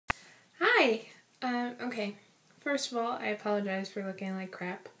Hi! Okay. First of all, I apologize for looking like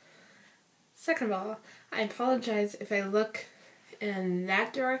crap. Second of all, I apologize if I look in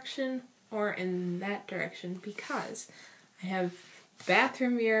that direction or in that direction because I have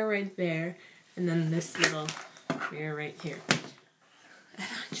bathroom mirror right there and then this little mirror right here. And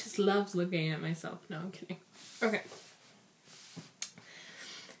I just love looking at myself. No, I'm kidding. Okay.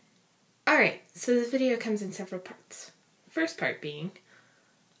 Alright, so this video comes in several parts. First part being,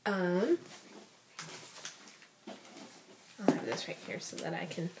 I'll have this right here so that I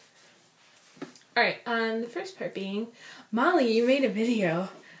can... Alright, the first part being, Molly, you made a video.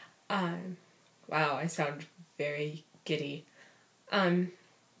 Wow, I sound very giddy.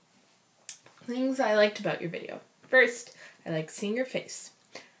 Things I liked about your video. First, I liked seeing your face,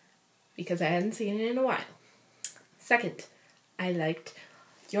 because I hadn't seen it in a while. Second, I liked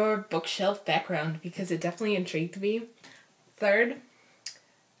your bookshelf background, because it definitely intrigued me. Third,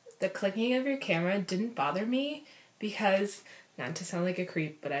 the clicking of your camera didn't bother me, because, not to sound like a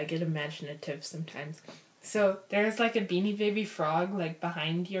creep, but I get imaginative sometimes. So, there's like a Beanie Baby frog, like,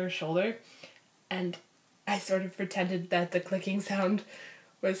 behind your shoulder, and I sort of pretended that the clicking sound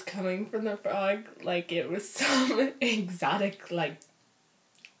was coming from the frog, like it was some exotic, like,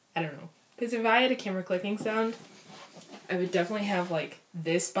 I don't know. Because if I had a camera clicking sound, I would definitely have, like,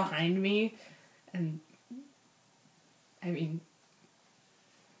 this behind me, and, I mean,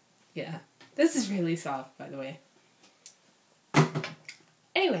 yeah. This is really soft, by the way.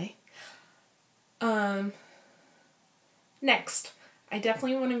 Anyway, next, I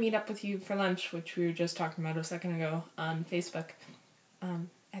definitely want to meet up with you for lunch, which we were just talking about a second ago on Facebook.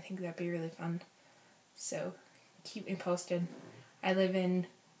 I think that'd be really fun. So, keep me posted. I live in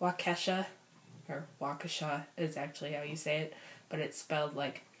Waukesha, or Waukesha is actually how you say it, but it's spelled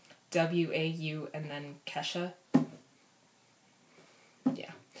like W-A-U and then Kesha.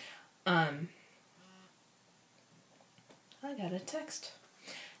 Yeah. I got a text.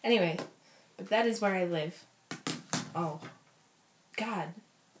 Anyway, but that is where I live. Oh. God.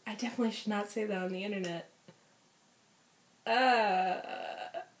 I definitely should not say that on the internet.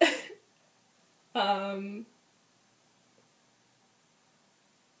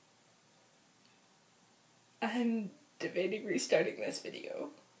 I'm debating restarting this video.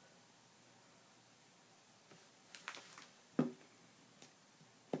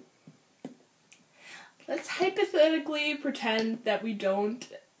 Let's hypothetically pretend that we don't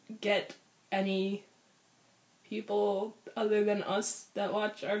get any people other than us that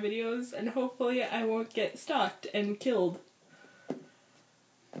watch our videos, and hopefully I won't get stalked and killed.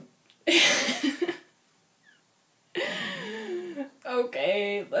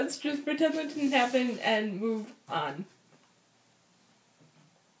 Okay, let's just pretend that didn't happen and move on.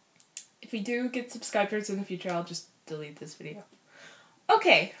 If we do get subscribers in the future, I'll just delete this video.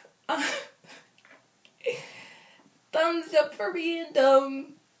 Okay. Thumbs up for being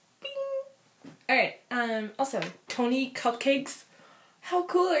dumb. Bing. Alright, also, Tony Cupcakes. How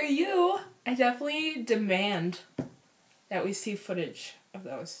cool are you? I definitely demand that we see footage of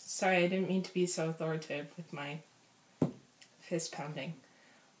those. Sorry, I didn't mean to be so authoritative with my fist pounding.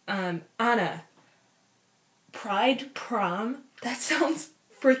 Anna. Pride Prom? That sounds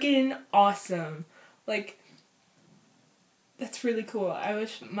freaking awesome. Like, that's really cool. I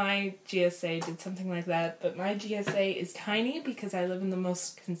wish my GSA did something like that, but my GSA is tiny because I live in the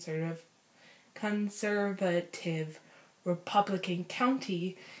most conservative Republican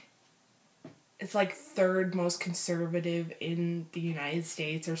county. It's like third most conservative in the United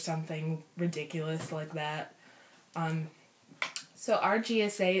States or something ridiculous like that. So our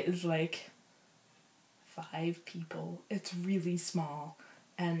GSA is like 5 people. It's really small,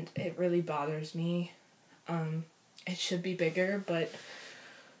 and it really bothers me. It should be bigger, but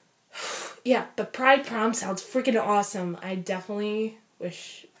yeah, but Pride Prom sounds freaking awesome. I definitely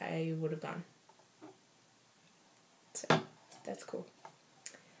wish I would have gone. So, that's cool.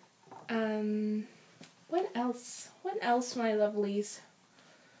 What else? What else, my lovelies?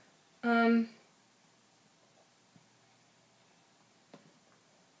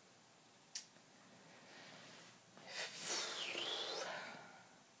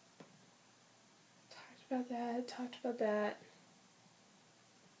 Talked about that.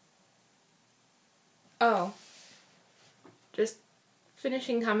 Oh. Just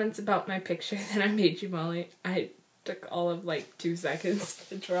finishing comments about my picture that I made you, Molly. I took all of like 2 seconds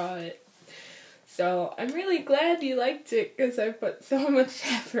to draw it. So, I'm really glad you liked it because I put so much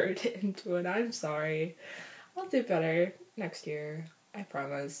effort into it. I'm sorry. I'll do better next year. I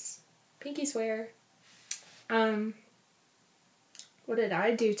promise. Pinky swear. What did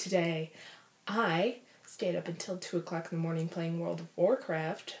I do today? I stayed up until 2 o'clock in the morning playing World of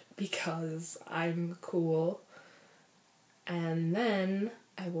Warcraft because I'm cool. And then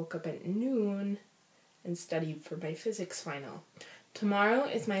I woke up at noon and studied for my physics final. Tomorrow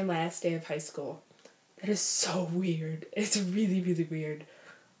is my last day of high school. That is so weird. It's really, really weird.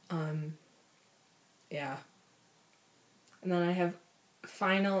 Yeah. And then I have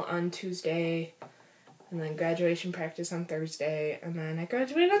final on Tuesday, and then graduation practice on Thursday, and then I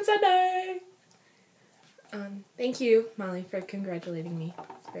graduate on Sunday. Thank you, Molly, for congratulating me.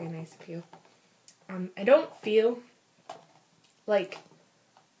 It's very nice of you. I don't feel like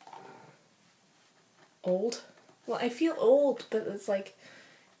old. Well, I feel old, but it's like,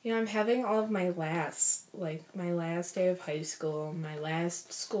 you know, I'm having all of my last day of high school, my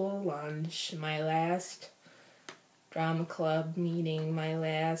last school lunch, my last drama club meeting, my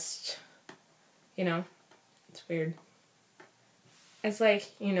last, you know, it's weird. It's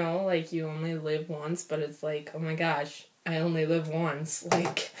like, you know, like you only live once, but it's like, oh my gosh, I only live once.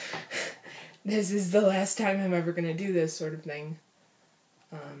 Like, this is the last time I'm ever gonna do this sort of thing.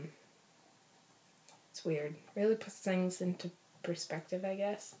 It's weird. Really puts things into perspective, I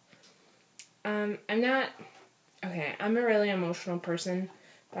guess. I'm a really emotional person,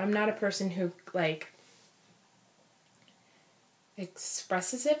 but I'm not a person who, like,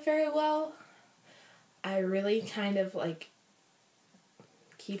 expresses it very well. I really kind of, like,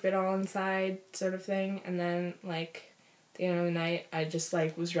 keep it all inside sort of thing, and then, like, at the end of the night, I just,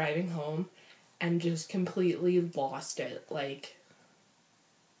 like, was driving home and just completely lost it, like,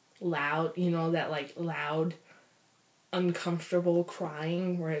 loud, you know, that, like, loud, uncomfortable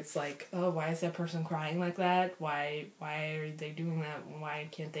crying where it's like, oh, why is that person crying like that? Why are they doing that? Why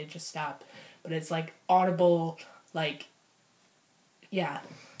can't they just stop? But it's, like, audible, like, yeah.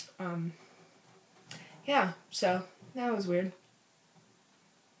 Yeah, so that was weird.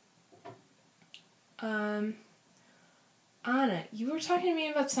 Anna, you were talking to me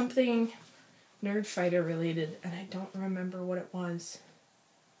about something Nerdfighter related, and I don't remember what it was.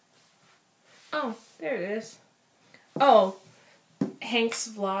 Oh, there it is. Oh, Hank's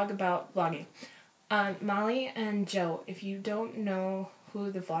vlog about vlogging. Molly and Joe, if you don't know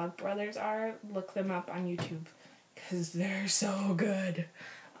who the Vlog Brothers are, look them up on YouTube, because they're so good.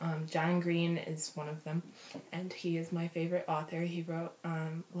 John Green is one of them, and he is my favorite author. He wrote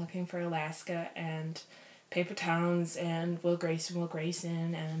Looking for Alaska and Paper Towns and Will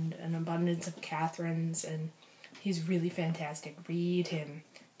Grayson and An Abundance of Catherines, and he's really fantastic. Read him.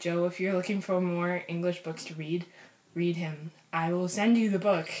 Joe, if you're looking for more English books to read him. I will send you the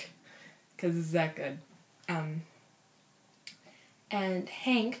book, because it's that good. And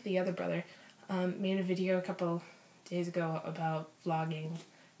Hank, the other brother, made a video a couple days ago about vlogging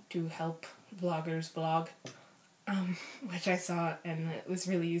to help vloggers vlog, which I saw, and it was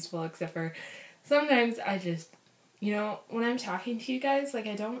really useful, except for sometimes I just, you know, when I'm talking to you guys, like,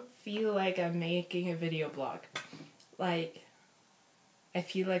 I don't feel like I'm making a video blog. Like, I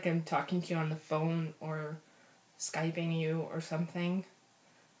feel like I'm talking to you on the phone or Skyping you or something.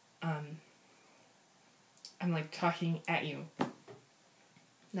 I'm, like, talking at you,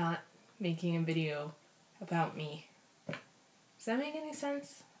 not making a video about me. Does that make any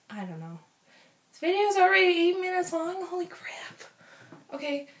sense? I don't know. This video's already 8 minutes long? Holy crap.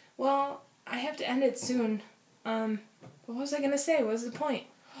 Okay, well, I have to end it soon. What was I gonna say? What was the point?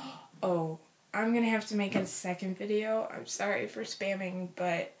 Oh, I'm gonna have to make a second video. I'm sorry for spamming,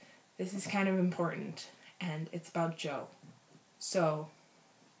 but this is kind of important, and it's about Joe. So,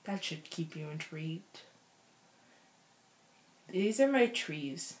 that should keep you intrigued. These are my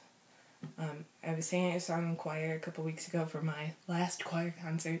trees. I was singing a song in choir a couple weeks ago for my last choir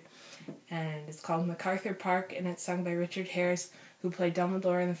concert, and it's called MacArthur Park, and it's sung by Richard Harris, who played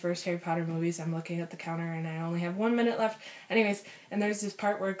Dumbledore in the first Harry Potter movies. I'm looking at the counter, and I only have 1 minute left. Anyways, and there's this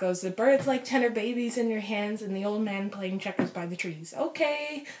part where it goes, the birds like tender babies in your hands, and the old man playing checkers by the trees.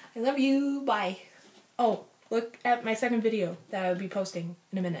 Okay, I love you, bye. Oh, look at my second video that I'll be posting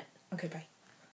in a minute. Okay, bye.